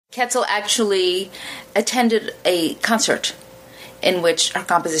Ketzel actually attended a concert in which her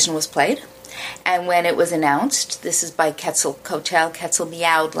composition was played. And when it was announced, this is by Ketzel Kotel, Ketzel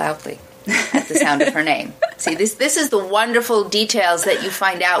meowed loudly at the sound of her name. See, this is the wonderful details that you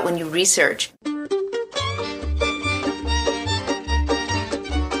find out when you research.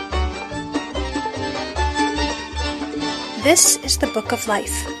 This is the Book of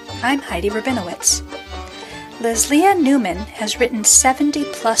Life. I'm Heidi Rabinowitz. Leslea Newman has written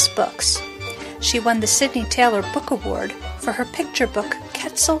 70-plus books. She won the Sidney Taylor Book Award for her picture book,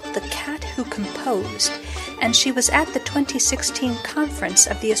 Ketzel, the Cat Who Composed, and she was at the 2016 conference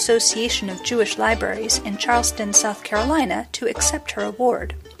of the Association of Jewish Libraries in Charleston, South Carolina, to accept her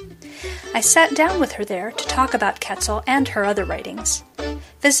award. I sat down with her there to talk about Ketzel and her other writings.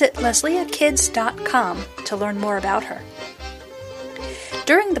 Visit lesleakids.com to learn more about her.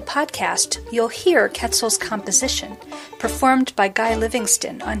 During the podcast, you'll hear Ketzel's composition, performed by Guy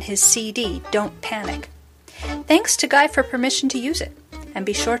Livingston on his CD, Don't Panic. Thanks to Guy for permission to use it, and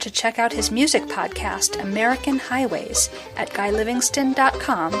be sure to check out his music podcast, American Highways, at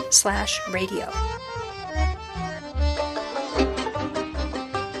guylivingston.com/radio.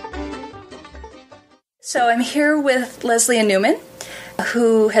 So I'm here with Leslea Newman,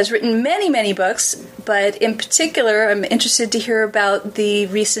 who has written many, many books, but in particular, I'm interested to hear about the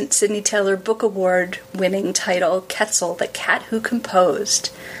recent Sidney Taylor Book Award winning title, Ketzel, the Cat Who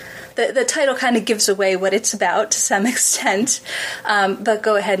Composed. The title kind of gives away what it's about to some extent, but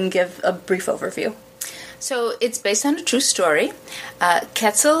go ahead and give a brief overview. So it's based on a true story.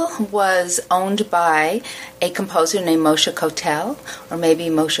 Ketzel was owned by a composer named Moshe Kotel, or maybe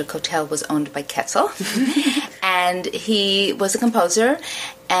Moshe Kotel was owned by Ketzel. And he was a composer,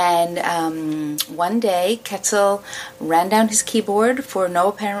 and one day Ketzel ran down his keyboard for no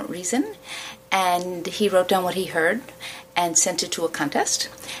apparent reason, and he wrote down what he heard and sent it to a contest.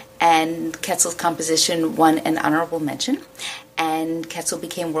 And Ketzel's composition won an honorable mention, and Ketzel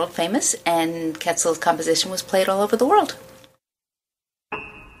became world famous, and Ketzel's composition was played all over the world.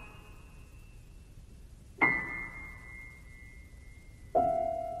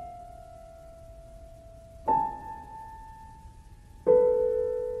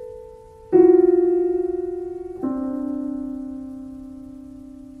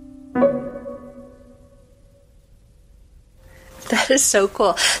 That is so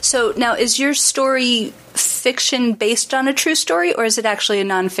cool. So now, is your story fiction based on a true story, or is it actually a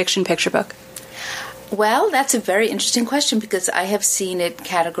nonfiction picture book? Well, that's a very interesting question because I have seen it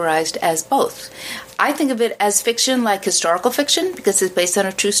categorized as both. I think of it as fiction, like historical fiction, because it's based on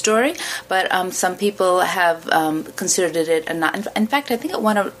a true story, but some people have considered it a non. In fact, I think it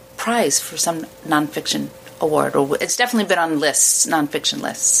won a prize for some nonfiction award, or it's definitely been on lists, nonfiction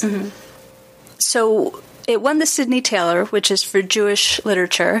lists. Mm-hmm. So it won the Sidney Taylor, which is for Jewish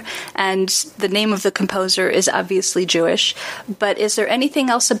literature, and the name of the composer is obviously Jewish. But is there anything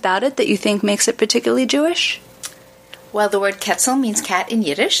else about it that you think makes it particularly Jewish? Well, the word Ketzel means cat in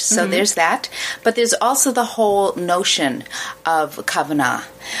Yiddish, so there's that. But there's also the whole notion of kavanah,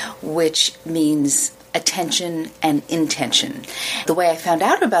 which means attention and intention. The way I found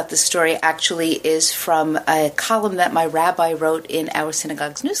out about this story actually is from a column that my rabbi wrote in our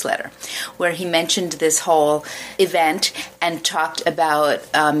synagogue's newsletter, where he mentioned this whole event and talked about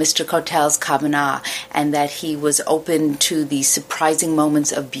Mr. Kotel's kavanah, and that he was open to the surprising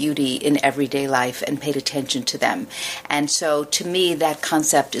moments of beauty in everyday life and paid attention to them. And so to me, that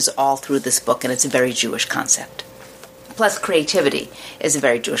concept is all through this book, and it's a very Jewish concept. Plus, creativity is a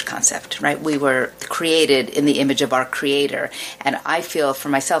very Jewish concept, right? We were created in the image of our Creator, and I feel for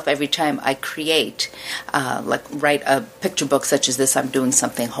myself every time I create, like write a picture book such as this, I'm doing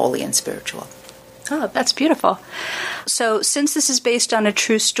something holy and spiritual. Oh, that's beautiful. So, since this is based on a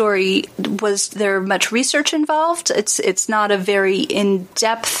true story, was there much research involved? It's not a very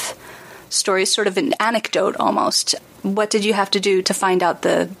in-depth story, sort of an anecdote almost. What did you have to do to find out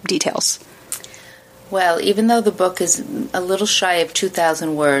the details? Well, even though the book is a little shy of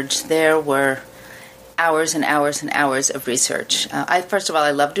 2,000 words, there were hours and hours and hours of research. First of all,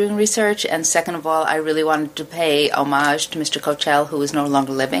 I love doing research, and second of all, I really wanted to pay homage to Mr. Kotel, who is no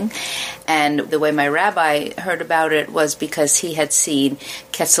longer living. And the way my rabbi heard about it was because he had seen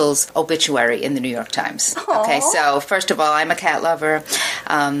Ketzel's obituary in the New York Times. Aww. Okay, so first of all, I'm a cat lover.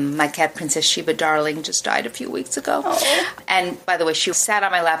 My cat, Princess Sheba Darling, just died a few weeks ago. Aww. And by the way, she sat on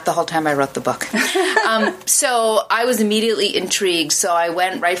my lap the whole time I wrote the book. So I was immediately intrigued, so I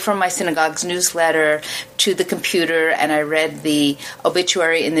went right from my synagogue's newsletter to the computer and I read the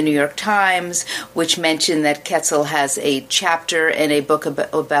obituary in the New York Times, which mentioned that Ketzel has a chapter in a book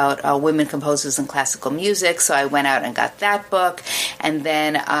about women composers in classical music. So I went out and got that book. And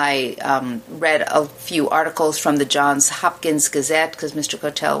then I read a few articles from the Johns Hopkins Gazette, because Mr.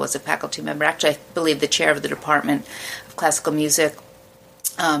 Ketzel was a faculty member, actually I believe the chair of the Department of Classical Music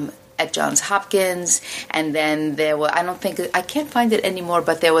at Johns Hopkins. And then there were, I can't find it anymore,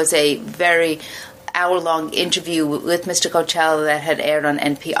 but there was a very hour-long interview with Mr. Ketzel that had aired on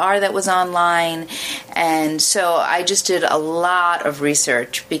NPR that was online. And so I just did a lot of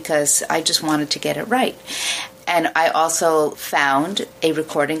research because I just wanted to get it right. And I also found a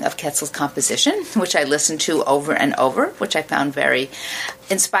recording of Ketzel's composition, which I listened to over and over, which I found very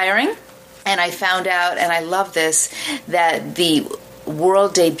inspiring. And I found out, and I love this, that the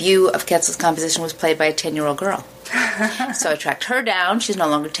world debut of Ketzel's composition was played by a 10-year-old girl. So I tracked her down. She's no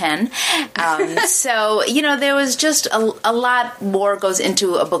longer 10. So, there was just a lot more goes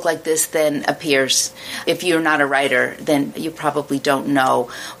into a book like this than appears. If you're not a writer, then you probably don't know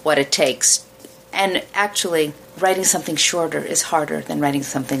what it takes. And actually, writing something shorter is harder than writing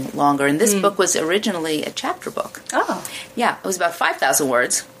something longer. And this book was originally a chapter book. Oh. Yeah, it was about 5,000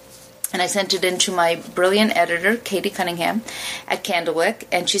 words. And I sent it in to my brilliant editor, Katie Cunningham, at Candlewick.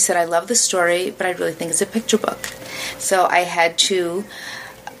 And she said, I love the story, but I really think it's a picture book. So I had to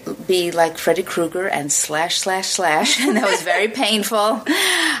be like Freddy Krueger and slash. And that was very painful.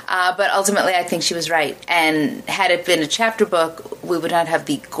 But ultimately, I think she was right. And had it been a chapter book, we would not have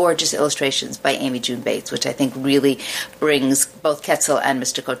the gorgeous illustrations by Amy June Bates, which I think really brings both Ketzel and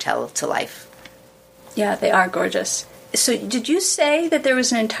Mr. Ketzel to life. Yeah, they are gorgeous. So did you say that there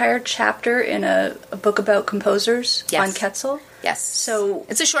was an entire chapter in a book about composers on Ketzel? Yes. So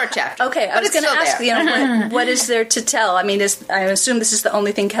it's a short chapter. Okay, I was going to ask, what is there to tell? I mean, I assume this is the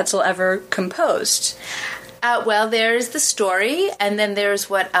only thing Ketzel ever composed. Well, there's the story, and then there's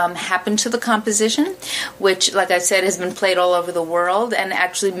what happened to the composition, which, like I said, has been played all over the world. And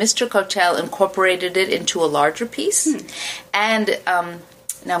actually, Mr. Ketzel incorporated it into a larger piece. And now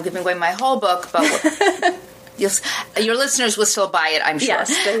I'm giving away my whole book, but your listeners will still buy it, I'm sure.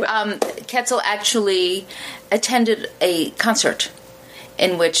 Yes, they will. Ketzel actually attended a concert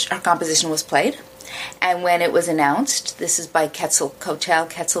in which her composition was played. And when it was announced, this is by Ketzel,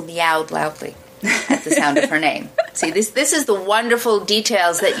 Ketzel meowed loudly at the sound of her name. See, this is the wonderful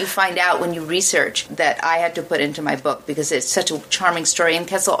details that you find out when you research that I had to put into my book because it's such a charming story. And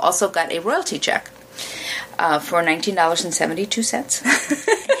Ketzel also got a royalty check for $19.72.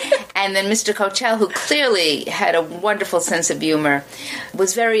 And then Mr. Ketzel, who clearly had a wonderful sense of humor,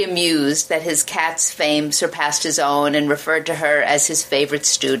 was very amused that his cat's fame surpassed his own and referred to her as his favorite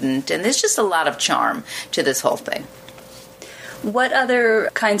student. And there's just a lot of charm to this whole thing. What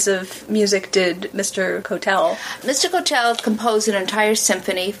other kinds of music did Mr. Ketzel? Mr. Ketzel composed an entire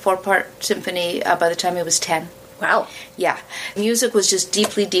symphony, 4-part symphony, by the time he was 10. Wow. Yeah. Music was just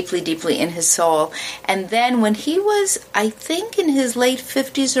deeply, deeply, deeply in his soul. And then when he was, I think, in his late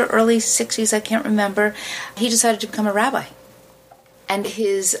 50s or early 60s, I can't remember, he decided to become a rabbi. And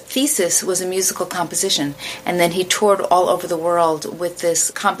his thesis was a musical composition. And then he toured all over the world with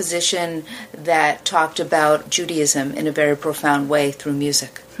this composition that talked about Judaism in a very profound way through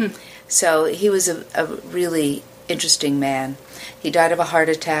music. So he was a really interesting man. He died of a heart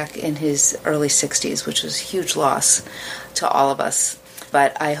attack in his early 60s, which was a huge loss to all of us.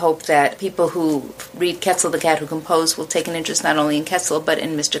 But I hope that people who read Ketzel the Cat Who Composed will take an interest not only in Ketzel, but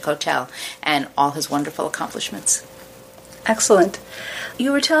in Mr. Ketzel and all his wonderful accomplishments. Excellent.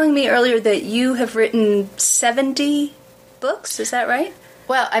 You were telling me earlier that you have written 70 books, is that right?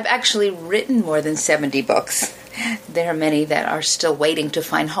 Well, I've actually written more than 70 books. There are many that are still waiting to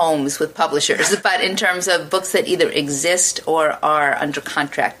find homes with publishers, but in terms of books that either exist or are under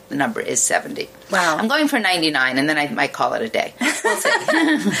contract, the number is 70. Wow. I'm going for 99, and then I might call it a day. We'll see.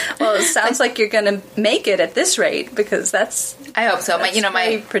 Well, it sounds like you're going to make it at this rate, because that's... I hope so.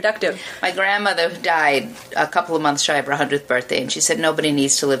 Very productive. My grandmother died a couple of months shy of her 100th birthday, and she said nobody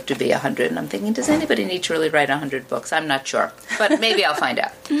needs to live to be 100. And I'm thinking, does anybody need to really write 100 books? I'm not sure, but maybe I'll find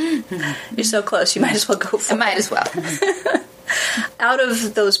out. You're so close. You might as well go for it. I might as well. Out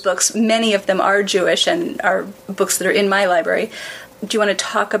of those books, many of them are Jewish and are books that are in my library. Do you want to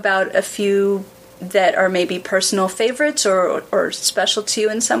talk about a few that are maybe personal favorites or special to you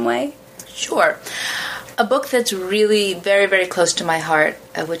in some way? Sure. A book that's really very, very close to my heart,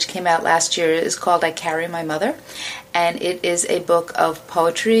 which came out last year, is called I Carry My Mother. And it is a book of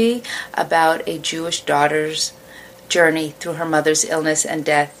poetry about a Jewish daughter's journey through her mother's illness and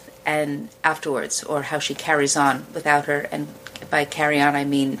death and afterwards, or how she carries on without her. And by carry on, I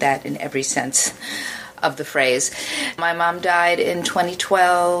mean that in every sense of the phrase. My mom died in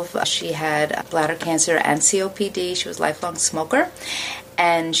 2012. She had bladder cancer and COPD. She was a lifelong smoker,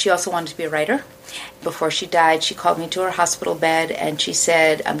 and she also wanted to be a writer. Before she died, she called me to her hospital bed, and she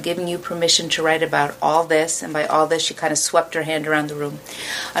said, I'm giving you permission to write about all this. And by all this, she kind of swept her hand around the room.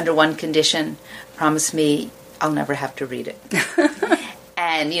 Under one condition, promise me I'll never have to read it.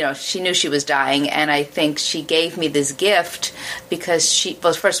 And, she knew she was dying, and I think she gave me this gift because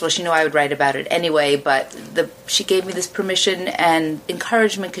first of all, she knew I would write about it anyway, but she gave me this permission and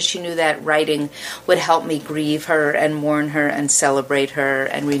encouragement because she knew that writing would help me grieve her and mourn her and celebrate her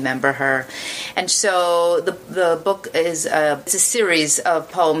and remember her. And so the book is it's a series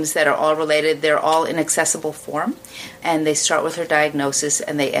of poems that are all related. They're all in accessible form, and they start with her diagnosis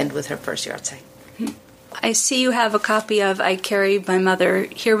and they end with her first yard site. I see you have a copy of I Carry My Mother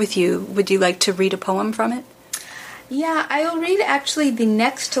here with you. Would you like to read a poem from it? Yeah, I will read actually the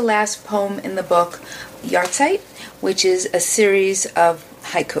next to last poem in the book, Yahrzeit, which is a series of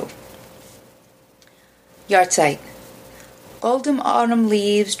haiku. Yahrzeit. Golden autumn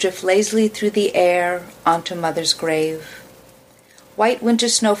leaves drift lazily through the air onto Mother's grave. White winter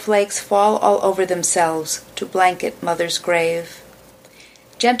snowflakes fall all over themselves to blanket Mother's grave.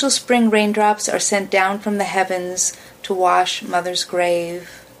 Gentle spring raindrops are sent down from the heavens to wash Mother's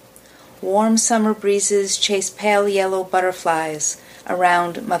grave. Warm summer breezes chase pale yellow butterflies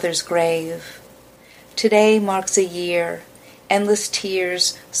around Mother's grave. Today marks a year. Endless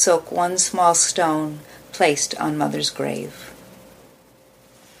tears soak one small stone placed on Mother's grave.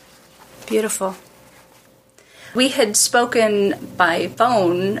 Beautiful. We had spoken by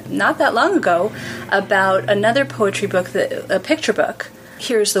phone not that long ago about another poetry book, a picture book,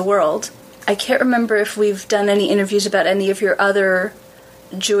 Here's the World. I can't remember if we've done any interviews about any of your other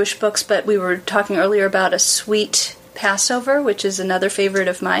Jewish books, but we were talking earlier about A Sweet Passover, which is another favorite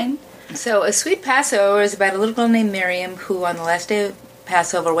of mine. So A Sweet Passover is about a little girl named Miriam who on the last day of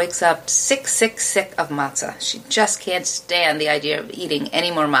Passover wakes up sick of matzah. She just can't stand the idea of eating any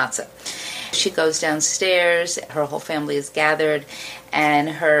more matzah. She goes downstairs, her whole family is gathered, and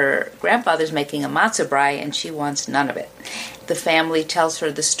her grandfather's making a matzah brai, and she wants none of it. The family tells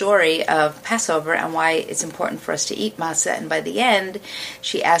her the story of Passover and why it's important for us to eat matzah, and by the end,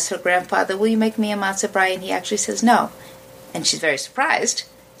 she asks her grandfather, will you make me a matzah brai? And he actually says no. And she's very surprised,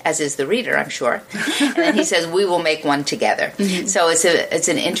 as is the reader, I'm sure. And then he says, we will make one together. Mm-hmm. So it's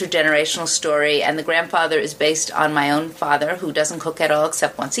an intergenerational story, and the grandfather is based on my own father, who doesn't cook at all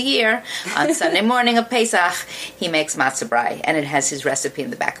except once a year. On Sunday morning of Pesach, he makes matzah brai, and it has his recipe in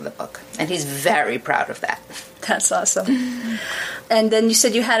the back of the book. And he's very proud of that. That's awesome. And then you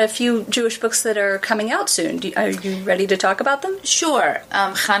said you had a few Jewish books that are coming out soon. Are you ready to talk about them? Sure.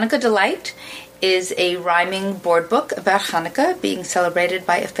 Hanukkah Delight is a rhyming board book about Hanukkah being celebrated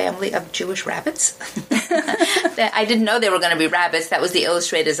by a family of Jewish rabbits. I didn't know they were going to be rabbits. That was the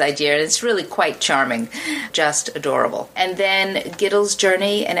illustrator's idea, and it's really quite charming, just adorable. And then Gittel's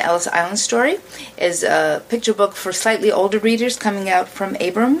Journey, an Ellis Island story, is a picture book for slightly older readers coming out from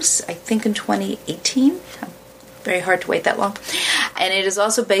Abrams, I think in 2018. Very hard to wait that long. And it is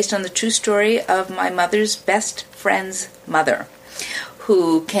also based on the true story of my mother's best friend's mother,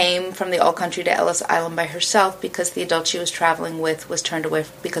 who came from the old country to Ellis Island by herself because the adult she was traveling with was turned away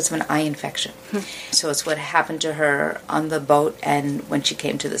because of an eye infection. So it's what happened to her on the boat and when she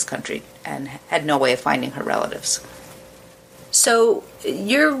came to this country and had no way of finding her relatives. So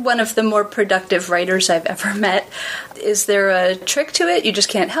you're one of the more productive writers I've ever met. Is there a trick to it? You just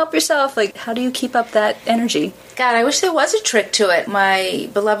can't help yourself? Like, how do you keep up that energy? God, I wish there was a trick to it. My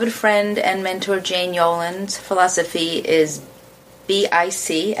beloved friend and mentor Jane Yolen's philosophy is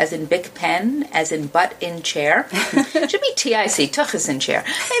BIC, as in Bic pen, as in butt in chair. It should be TIC, tuchus in chair.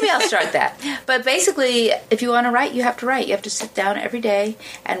 Maybe I'll start that. But basically, if you want to write, you have to write. You have to sit down every day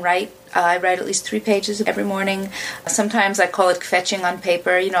and write. I write at least 3 pages every morning. Sometimes I call it kvetching on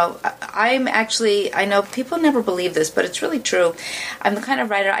paper. I know people never believe this, but it's really true. I'm the kind of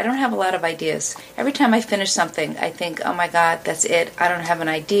writer, I don't have a lot of ideas. Every time I finish something, I think, oh my God, that's it. I don't have an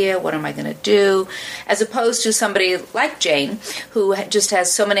idea. What am I going to do? As opposed to somebody like Jane, who just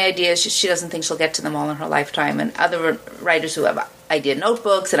has so many ideas, she doesn't think she'll get to them all in her lifetime. And other writers who have idea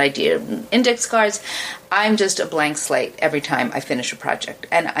notebooks and idea index cards. I'm just a blank slate every time I finish a project.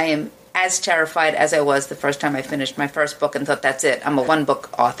 And I am as terrified as I was the first time I finished my first book and thought, that's it, I'm a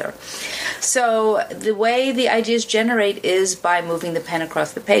one-book author. So the way the ideas generate is by moving the pen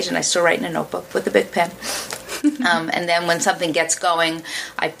across the page, and I still write in a notebook with a big pen. And then when something gets going,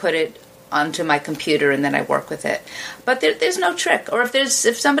 I put it onto my computer and then I work with it. But there's no trick. Or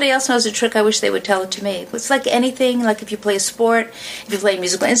if somebody else knows a trick, I wish they would tell it to me. It's like anything, like if you play a sport, if you play a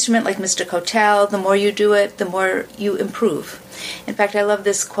musical instrument like Mr. Ketzel, the more you do it, the more you improve. In fact, I love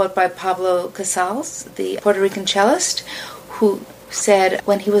this quote by Pablo Casals, the Puerto Rican cellist, who said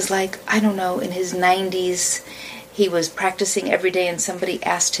when he was in his 90s, he was practicing every day and somebody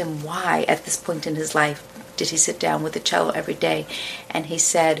asked him why at this point in his life did he sit down with the cello every day. And he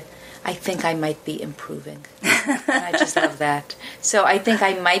said, I think I might be improving. And I just love that. So I think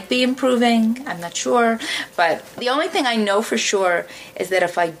I might be improving. I'm not sure. But the only thing I know for sure is that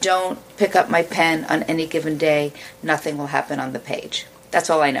if I don't pick up my pen on any given day, nothing will happen on the page.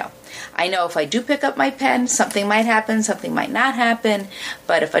 That's all I know. I know if I do pick up my pen, something might happen, something might not happen.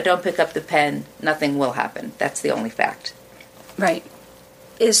 But if I don't pick up the pen, nothing will happen. That's the only fact. Right.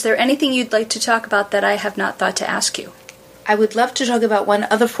 Is there anything you'd like to talk about that I have not thought to ask you? I would love to talk about one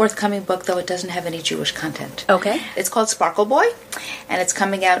other forthcoming book, though it doesn't have any Jewish content. Okay. It's called Sparkle Boy, and it's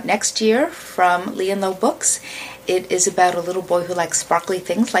coming out next year from Lee & Low Books. It is about a little boy who likes sparkly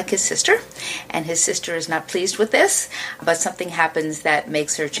things like his sister, and his sister is not pleased with this, but something happens that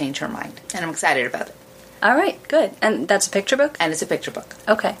makes her change her mind, and I'm excited about it. All right, good. And that's a picture book? And it's a picture book.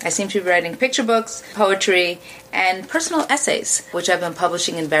 Okay. I seem to be writing picture books, poetry, and personal essays, which I've been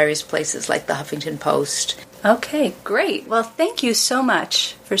publishing in various places like the Huffington Post. Okay, great. Well, thank you so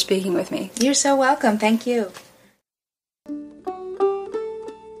much for speaking with me. You're so welcome. Thank you.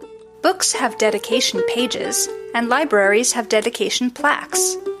 Books have dedication pages, and libraries have dedication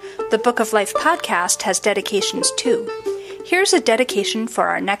plaques. The Book of Life podcast has dedications too. Here's a dedication for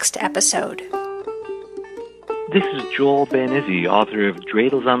our next episode. This is Joel Banizzi, author of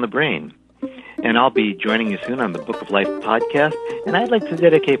Dreidels on the Brain, and I'll be joining you soon on the Book of Life podcast, and I'd like to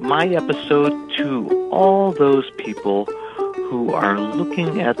dedicate my episode to all those people who are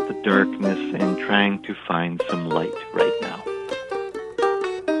looking at the darkness and trying to find some light right now.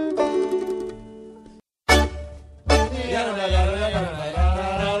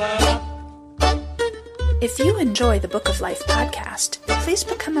 If you enjoy the Book of Life podcast, please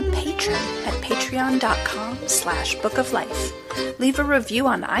become a patron at patreon.com/bookoflife. Leave a review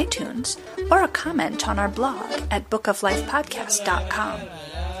on iTunes or a comment on our blog at bookoflifepodcast.com.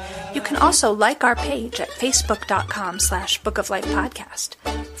 You can also like our page at facebook.com/bookoflifepodcast.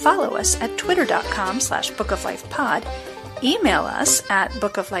 Follow us at twitter.com/bookoflifepod. Email us at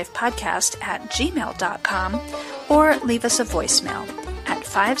bookoflifepodcast@gmail.com or leave us a voicemail at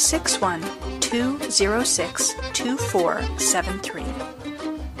 561-206-2473.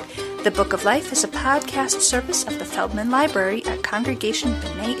 The Book of Life is a podcast service of the Feldman Library at Congregation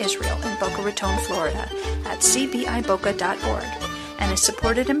B'nai Israel in Boca Raton, Florida at cbiboca.org and is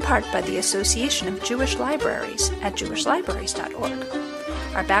supported in part by the Association of Jewish Libraries at jewishlibraries.org.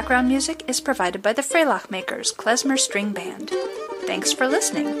 Our background music is provided by the Freilach Makers Klezmer String Band. Thanks for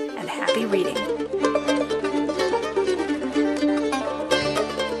listening and happy reading.